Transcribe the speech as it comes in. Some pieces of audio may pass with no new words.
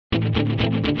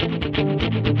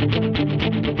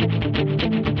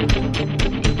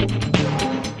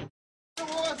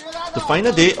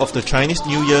final day of the Chinese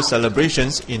New Year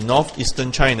celebrations in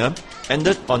northeastern China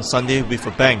ended on Sunday with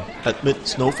a bang amid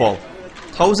snowfall.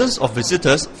 Thousands of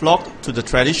visitors flocked to the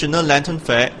traditional lantern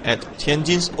fair at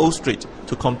Tianjin's Old Street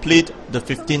to complete the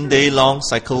 15-day-long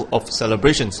cycle of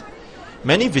celebrations.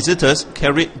 Many visitors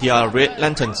carried their red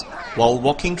lanterns while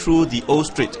walking through the Old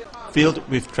Street, filled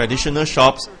with traditional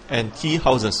shops and tea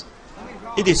houses.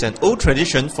 It is an old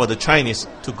tradition for the Chinese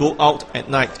to go out at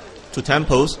night to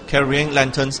temples carrying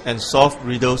lanterns and solve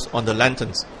riddles on the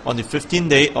lanterns on the 15th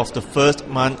day of the first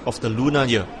month of the lunar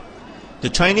year. The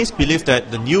Chinese believe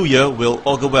that the new year will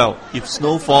augur well if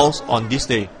snow falls on this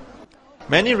day.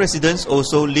 Many residents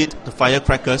also lit the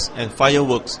firecrackers and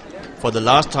fireworks for the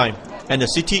last time, and the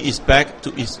city is back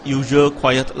to its usual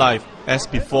quiet life as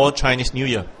before Chinese New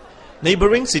Year.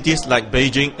 Neighboring cities like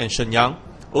Beijing and Shenyang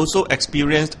also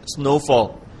experienced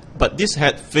snowfall, but this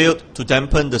had failed to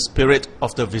dampen the spirit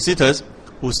of the visitors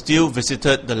who still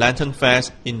visited the lantern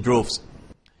fairs in droves.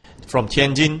 From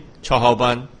Tianjin, Chow How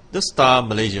Ban, The Star,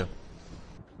 Malaysia.